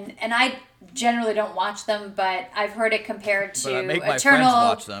movie. And I generally don't watch them, but I've heard it compared to but I make my Eternal... friends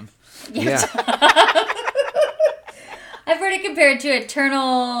watch them. Yeah. I've heard it compared to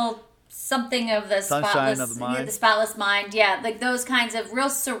Eternal... something of the Sunshine Spotless... of the Mind. Yeah, the Spotless Mind. Yeah, like those kinds of real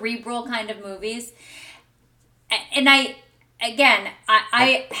cerebral kind of movies. And I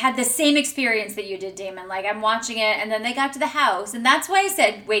had the same experience that you did, Damon. Like, I'm watching it, and then they got to the house. And that's why I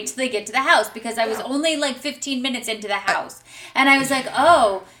said, wait till they get to the house, because I was only, like, 15 minutes into the house. And I was like,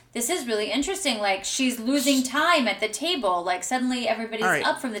 oh, this is really interesting. Like, she's losing time at the table. Like, suddenly everybody's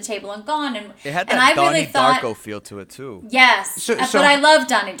up from the table and gone. And it had that Donnie Darko feel to it, too. Yes. But I love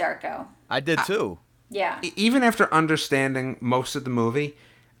Donnie Darko. I did, too. Yeah. Even after understanding most of the movie,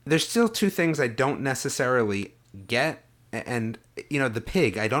 there's still two things I don't necessarily get. And, the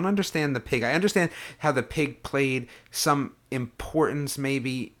pig. I don't understand the pig. I understand how the pig played some importance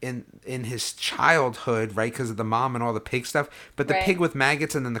maybe in his childhood, right? Because of the mom and all the pig stuff. But the pig with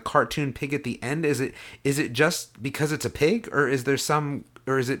maggots and then the cartoon pig at the end, is it just because it's a pig? Or is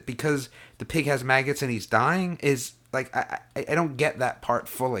it because the pig has maggots and he's dying? I don't get that part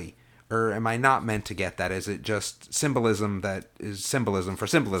fully. Or am I not meant to get that? Is it just symbolism that is symbolism for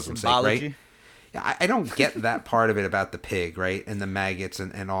symbolism's sake, right? I don't get that part of it about the pig, right? And the maggots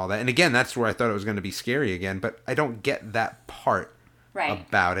and all that. And again, that's where I thought it was going to be scary again. But I don't get that part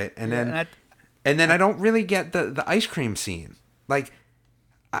about it. And then I don't really get the ice cream scene. Like,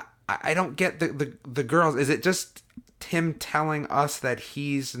 I don't get the girls. Is it just him telling us that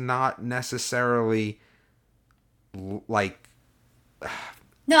he's not necessarily like...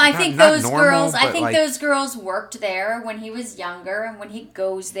 No, I think those girls worked there when he was younger, and when he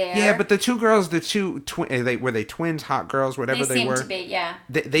goes there. Yeah, but the two girls, were they twins, hot girls, whatever they were? They seemed to be, yeah.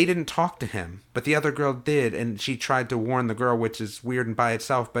 They didn't talk to him, but the other girl did, and she tried to warn the girl, which is weird and by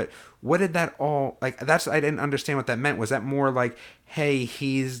itself. But what did that all like? I didn't understand what that meant. Was that more like, hey,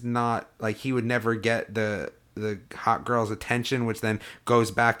 he's not like he would never get the hot girl's attention, which then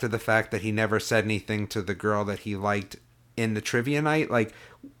goes back to the fact that he never said anything to the girl that he liked in the trivia night? Like,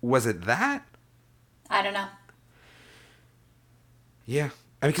 was it that? I don't know. Yeah.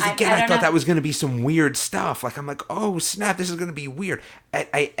 I mean, because again, I thought that was going to be some weird stuff. Like, I'm like, oh, snap, this is going to be weird. At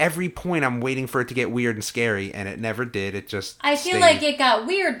every point, I'm waiting for it to get weird and scary, and it never did. It just I feel like it got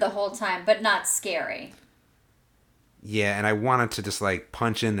weird the whole time, but not scary. Yeah, and I wanted to just, like,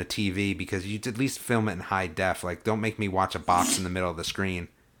 punch in the TV, because you'd at least film it in high def. Like, don't make me watch a box in the middle of the screen.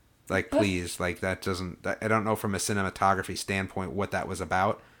 Like, please, like, that doesn't... I don't know from a cinematography standpoint what that was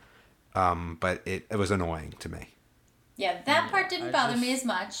about, but it was annoying to me. Yeah, that part didn't bother me as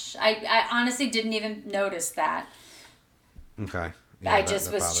much. I honestly didn't even notice that. Okay. Yeah, I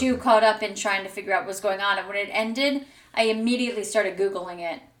just was too caught up in trying to figure out what was going on. And when it ended, I immediately started Googling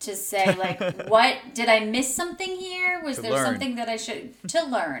it to say, like, what? Did I miss something here? Was there something that I should... To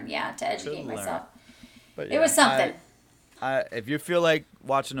learn, yeah, to educate myself. But it was something. If you feel like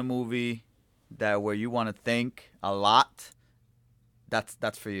watching a movie, that where you want to think a lot,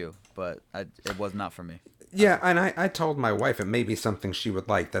 that's for you. But it was not for me. Yeah, and I told my wife it may be something she would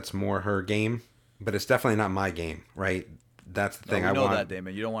like. That's more her game, but it's definitely not my game, right? That's the thing. No, we know want that,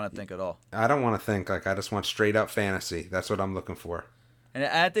 Damon. You don't want to think at all. I don't want to think. Like, I just want straight up fantasy. That's what I'm looking for. And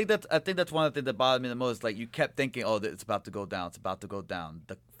I think that's one of the things that bothered me the most. Like, you kept thinking, oh, it's about to go down. It's about to go down.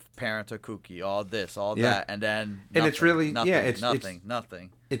 The parents are kooky. All this, all that, and then and it's really nothing, it's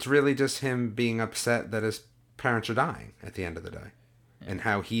nothing. It's really just him being upset that his parents are dying at the end of the day, and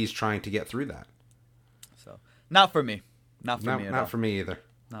how he's trying to get through that. So, not for me. Not for me at all. Not for me either.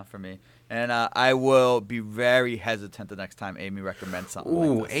 Not for me. And I will be very hesitant the next time Amy recommends something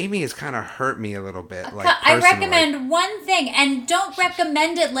like this. Amy has kind of hurt me a little bit. Like, I personally. recommend one thing, and don't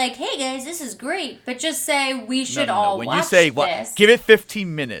recommend it like, hey guys, this is great, but just say we should all When watch you say this. give it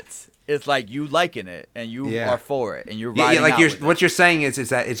 15 minutes, it's like you liking it and you are for it and you're riding like out with what it. you're saying is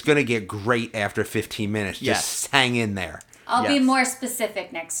that it's going to get great after 15 minutes. Yes. Just hang in there. I'll be Yes. more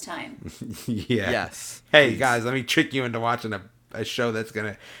specific next time. Yeah. Yes. Hey Please. guys, let me trick you into watching a show that's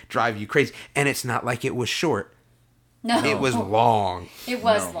going to drive you crazy. And it's not like it was short. No. It was long. It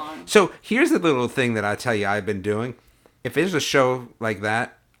was long. So here's the little thing that I tell you I've been doing. If there's a show like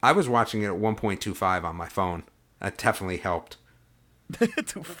that, I was watching it at 1.25 on my phone. That definitely helped.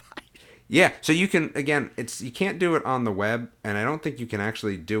 Yeah, so you can, again, you can't do it on the web, and I don't think you can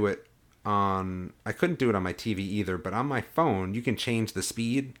actually do it on, I couldn't do it on my TV either, but on my phone, you can change the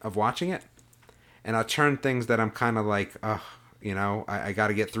speed of watching it, and I'll turn things that I'm kind of like, I got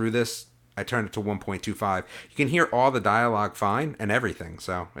to get through this. I turn it to 1.25. You can hear all the dialogue fine and everything,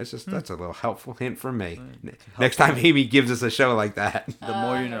 so it's just, that's a little helpful hint for me. Next time Amy gives us a show like that. The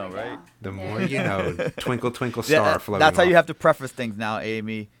more you know, right? The more you know. Twinkle, twinkle, star floating That's how you off. have to preface things now,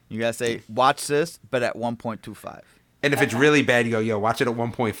 Amy. You gotta say, watch this, but at 1.25. And if it's really bad, you go, yo, watch it at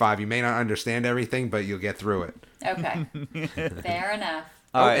 1.5. You may not understand everything, but you'll get through it. Okay. Fair enough.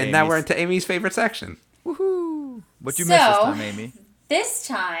 All right, and now Amy. we're into Amy's favorite section. Woohoo! What you missed this time, Amy? This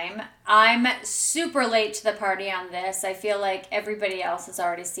time, I'm super late to the party on this. I feel like everybody else has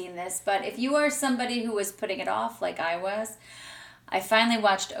already seen this. But if you are somebody who was putting it off like I was, I finally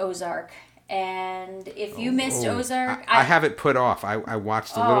watched Ozark. And if you missed Ozark... I have it put off. I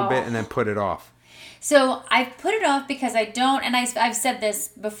watched a little bit and then put it off. So I put it off because I don't, and I've said this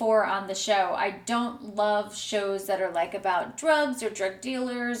before on the show, I don't love shows that are like about drugs or drug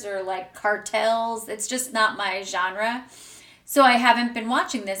dealers or like cartels. It's just not my genre. So I haven't been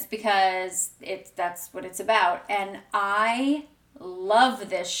watching this because that's what it's about. And I love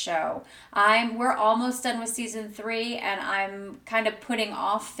this show. We're almost done with season 3, and I'm kind of putting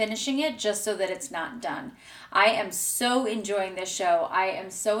off finishing it just so that it's not done. I am so enjoying this show. I am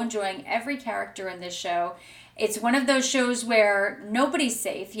so enjoying every character in this show. It's one of those shows where nobody's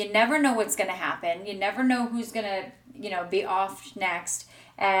safe. You never know what's going to happen. You never know who's going to, be off next.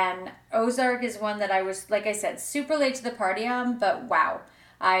 And Ozark is one that I was, like I said, super late to the party on, but wow,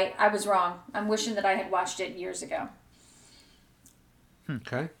 I was wrong. I'm wishing that I had watched it years ago.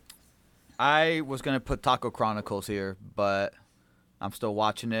 Okay. I was going to put Taco Chronicles here, but I'm still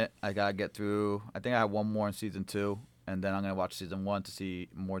watching it. I got to get through. I think I have one more in season 2, and then I'm going to watch season 1 to see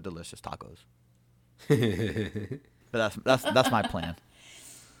more delicious tacos. But that's my plan.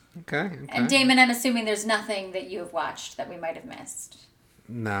 Okay. And Damon, I'm assuming there's nothing that you have watched that we might have missed.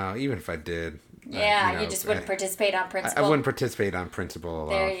 No, even if I did. Yeah, you just wouldn't participate on principle. I wouldn't participate on principle alone.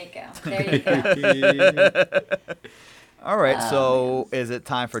 There you go. All right, so is it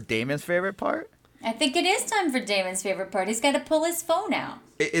time for Damon's favorite part? I think it is time for Damon's favorite part. He's got to pull his phone out.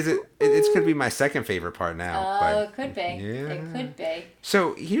 It's going to be my second favorite part now. Oh, it could be. Yeah. It could be.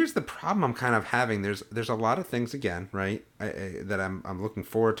 So here's the problem I'm kind of having. There's a lot of things, again, right, that I'm looking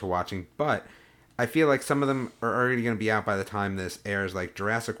forward to watching, but I feel like some of them are already going to be out by the time this airs, like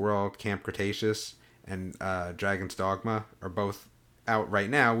Jurassic World, Camp Cretaceous, and Dragon's Dogma are both out right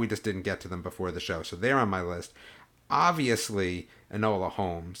now. We just didn't get to them before the show, so they're on my list. Obviously, Enola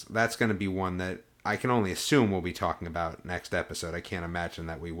Holmes, that's going to be one that I can only assume we'll be talking about next episode. I can't imagine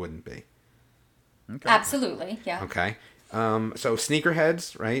that we wouldn't be. Okay. Absolutely, yeah. Okay. So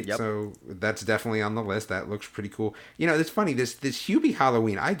Sneakerheads, right? Yep. So that's definitely on the list. That looks pretty cool. It's funny. This Hubie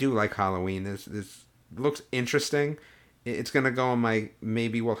Halloween. I do like Halloween. This looks interesting. It's gonna go on my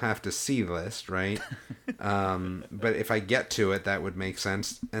maybe we'll have to see list, right? But if I get to it, that would make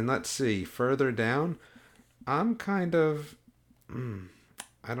sense. And let's see further down. I'm kind of.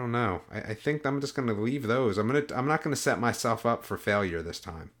 I don't know. I think I'm just gonna leave those. I'm not gonna set myself up for failure this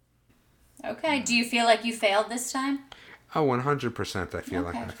time. Okay. Do you feel like you failed this time? Oh, 100%. I feel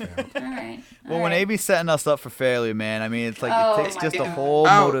like I Okay. failed. All right. Well, All when right. Amy's setting us up for failure, man, I mean, it's like Oh it takes my just a God. whole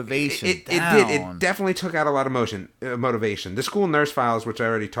motivation It down. did. It definitely took out a lot of motivation. The School Nurse Files, which I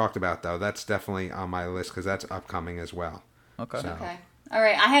already talked about, though, that's definitely on my list because that's upcoming as well. Okay. So. Okay. All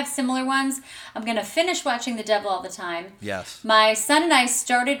right. I have similar ones. I'm going to finish watching The Devil All the Time. Yes. My son and I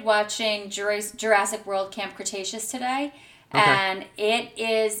started watching Jurassic World Camp Cretaceous today. Okay. And it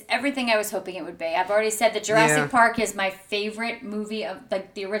is everything I was hoping it would be. I've already said that Jurassic Yeah. Park is my favorite movie of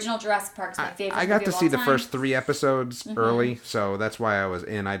like the original Jurassic Park is my favorite. I got movie to of see all the time. first 3 episodes early, so that's why I was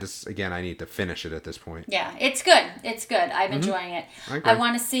in. I need to finish it at this point. Yeah, it's good. It's good. I'm enjoying it. I agree. I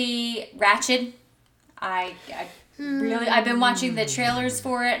want to see Ratchet. I really I've been watching the trailers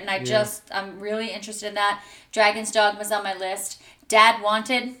for it, and I'm really interested in that. Dragon's Dogma's on my list. Dad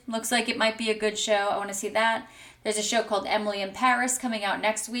Wanted looks like it might be a good show. I want to see that. There's a show called Emily in Paris coming out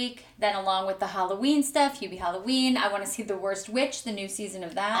next week. Then along with the Halloween stuff, Hubie Halloween. I want to see The Worst Witch, the new season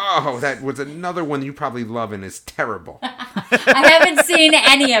of that. Oh, that was another one you probably love and is terrible. I haven't seen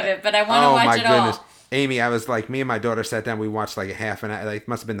any of it, but I want to Oh watch my it goodness. all. Amy, I was like, me and my daughter sat down. We watched like a half an hour. Like, it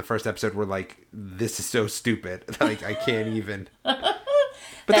must have been the first episode. We're like, this is so stupid. Like, I can't even. But that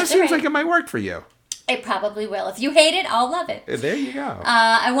That's seems all right. like it might work for you. It probably will. If you hate it, I'll love it. There you go.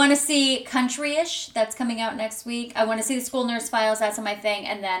 I want to see Country-ish. That's coming out next week. I want to see the School Nurse Files. That's on my thing.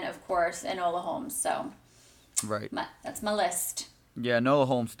 And then, of course, Enola Holmes. So Right. that's my list. Yeah, Nola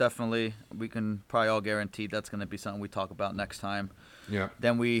Holmes definitely. We can probably all guarantee that's going to be something we talk about next time. Yeah.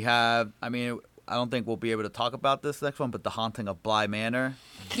 Then we have, I mean, I don't think we'll be able to talk about this next one, but The Haunting of Bly Manor.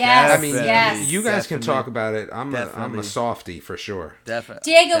 Yes. I mean, yes. you guys can Definitely. talk about it. I'm a Definitely. softie for sure.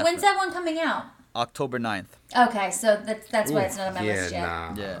 Definitely. Diego, when's that one coming out? October 9th. Okay, so that's why it's not on my yeah, list yet.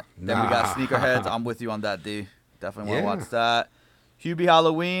 nah. Yeah. Then we got Nah. Sneakerheads. I'm with you on that, D. Definitely want to Yeah. watch that. Hubie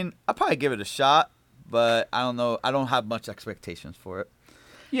Halloween. I'll probably give it a shot, but I don't know. I don't have much expectations for it.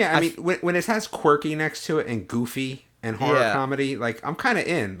 Yeah, I mean, when it has quirky next to it and goofy and horror Yeah. comedy, like, I'm kind of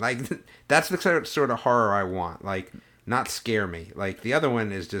in. Like, that's the sort of horror I want. Like, not scare me. Like, the other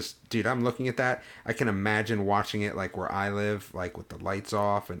one is just, dude, I'm looking at that. I can imagine watching it, like, where I live, like, with the lights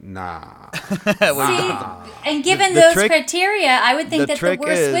off. And nah. See, and given The those trick- criteria, I would think the that the trick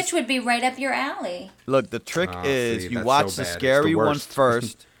Worst is- Witch would be right up your alley. Look, the trick Oh, is see, you that's watch so the bad. It's scary the one worst.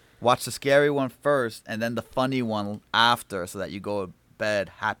 first, watch the scary one first, and then the funny one after, so that you go to bed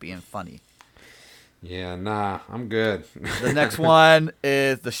happy and funny. Yeah, nah. I'm good. The next one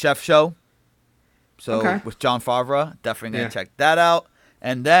is The Chef Show. So Okay. with John Favreau, definitely gonna Yeah. check that out.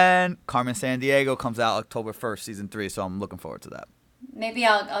 And then Carmen Sandiego comes out October 1st, season 3. So I'm looking forward to that. Maybe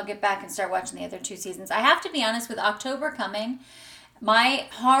I'll get back and start watching the other 2 seasons. I have to be honest, with October coming, my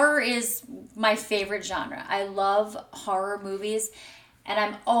horror is my favorite genre. I love horror movies, and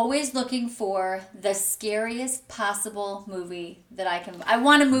I'm always looking for the scariest possible movie that I can. I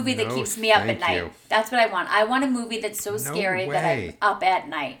want a movie that No, keeps me up at thank night. you. That's what I want. I want a movie that's so scary that I'm way. up at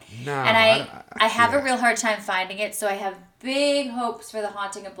night. No, And I have a yeah. real hard time finding it, so I have big hopes for The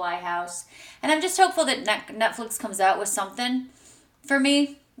Haunting of Bly House. And I'm just hopeful that Netflix comes out with something for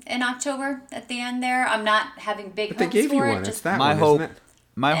me in October at the end there. I'm not having big But they hopes gave you for one. it. It's Just that My one, hope, isn't it?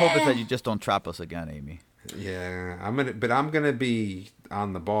 my hope is that you just don't trap us again, Amy. Yeah, I'm gonna be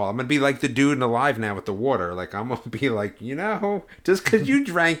on the ball. I'm gonna be like the dude in Alive now with the water. Like, I'm gonna be like, just because you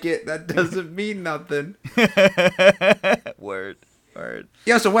drank it, that doesn't mean nothing. Word.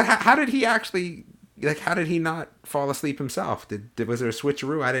 Yeah. So what? How did he actually? Like, how did he not fall asleep himself? Was there a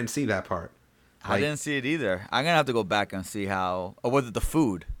switcheroo? I didn't see that part. I didn't see it either. I'm gonna have to go back and see how. Or was it the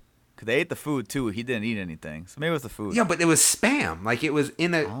food? Cause they ate the food too. He didn't eat anything, so maybe it was the food. Yeah, but it was spam. Like, it was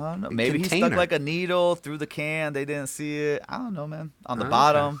in a I don't know. Maybe container. he stuck like a needle through the can. They didn't see it. I don't know, man. On the Okay.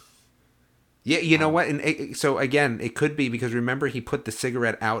 bottom. Yeah, you know what? And so again, it could be because remember he put the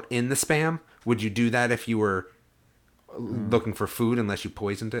cigarette out in the spam. Would you do that if you were looking for food unless you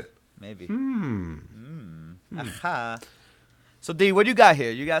poisoned it? Maybe. Aha. So D, what do you got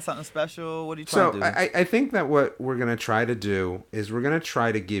here? You got something special? What are you trying So to do? I think that what we're going to try to do is we're going to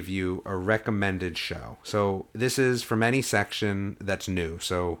try to give you a recommended show. So this is from any section that's new.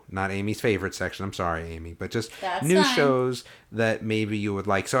 So not Amy's favorite section. I'm sorry, Amy. But just That's new fine. shows that maybe you would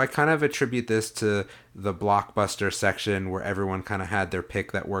like. So I kind of attribute this to the Blockbuster section where everyone kind of had their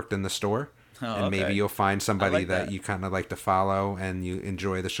pick that worked in the store. Oh, And maybe okay. you'll find somebody like that that. you kind of like to follow and you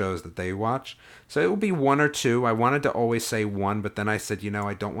enjoy the shows that they watch. So it will be 1 or 2. I wanted to always say 1, but then I said,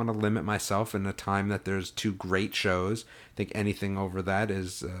 I don't want to limit myself in a time that there's 2 great shows. I think anything over that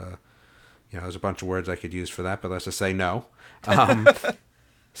is, there's a bunch of words I could use for that, but let's just say no.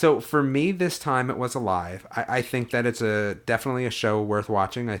 So for me, this time it was Alive. I think that it's definitely a show worth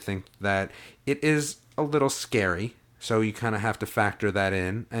watching. I think that it is a little scary. So you kind of have to factor that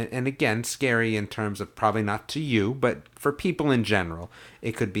in. And again, scary in terms of probably not to you, but for people in general,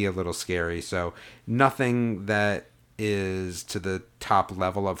 it could be a little scary. So nothing that is to the top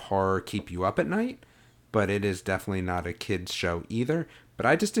level of horror keep you up at night, but it is definitely not a kid's show either. But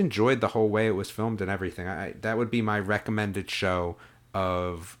I just enjoyed the whole way it was filmed and everything. That would be my recommended show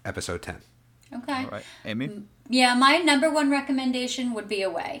of episode 10. Okay. All right, Amy? Yeah, my number one recommendation would be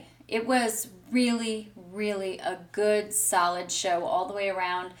Away. It was really, really a good, solid show all the way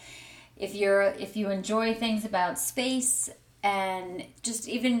around. If you enjoy things about space and just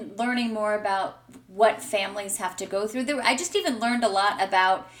even learning more about what families have to go through, I just even learned a lot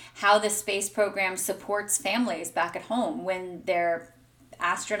about how the space program supports families back at home when their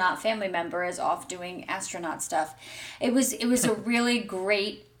astronaut family member is off doing astronaut stuff. It was a really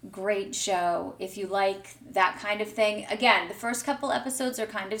great show if you like that kind of thing. Again, the first couple episodes are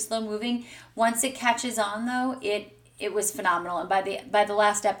kind of slow moving. Once it catches on though, it was phenomenal, and by the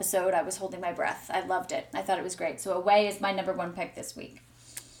last episode I was holding my breath. I loved it. I thought it was great. So Away is my number one pick this week.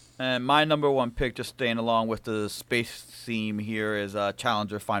 And my number one pick, just staying along with the space theme here, is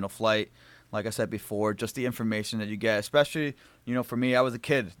Challenger Final Flight. Like I said before, just the information that you get, especially, for me, I was a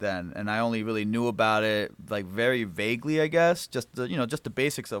kid then, and I only really knew about it like very vaguely, I guess, just the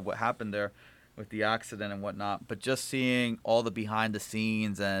basics of what happened there with the accident and whatnot. But just seeing all the behind the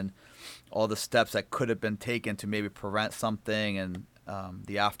scenes and all the steps that could have been taken to maybe prevent something and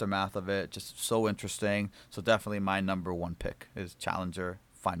the aftermath of it, just so interesting. So definitely my number one pick is Challenger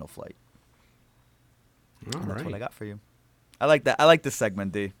Final Flight. All That's right. what I got for you. I like that. I like this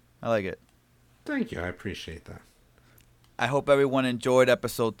segment, D. I like it. Thank you. I appreciate that. I hope everyone enjoyed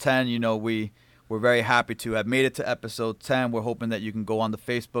episode 10. We're very happy to have made it to episode 10. We're hoping that you can go on the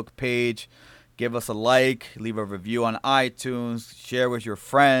Facebook page, give us a like, leave a review on iTunes, share with your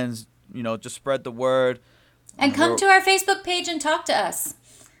friends, just spread the word. And come to our Facebook page and talk to us.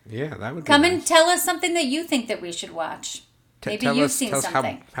 Yeah, that would be Come nice. and tell us something that you think that we should watch. Maybe tell you've us, seen tell us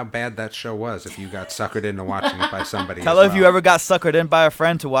something. how bad that show was if you got suckered into watching it by somebody. Tell as us if you well. ever got suckered in by a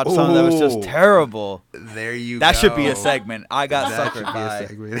friend to watch something that was just Ooh. terrible. There you That go. should be a segment. I got That suckered should be by. a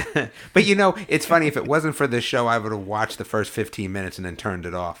segment. But it's funny. If it wasn't for this show, I would have watched the first 15 minutes and then turned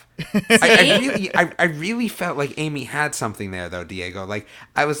it off. I really felt like Amy had something there, though, Diego.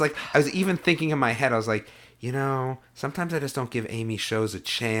 I was even thinking in my head, I was like, sometimes I just don't give Amy shows a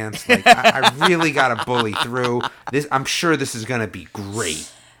chance. I really got to bully through this. I'm sure this is going to be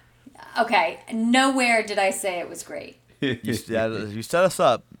great. Okay, nowhere did I say it was great. You set us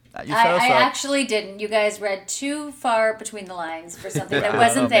up. I actually didn't. You guys read too far between the lines for something that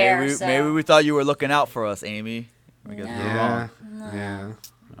wasn't there. Maybe we thought you were looking out for us, Amy. I guess we were Yeah. wrong. Yeah.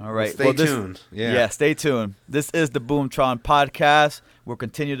 All right. Stay tuned. Yeah. Stay tuned. This is the Boomtron Podcast. We'll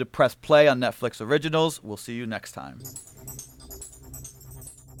continue to press play on Netflix originals. We'll see you next time.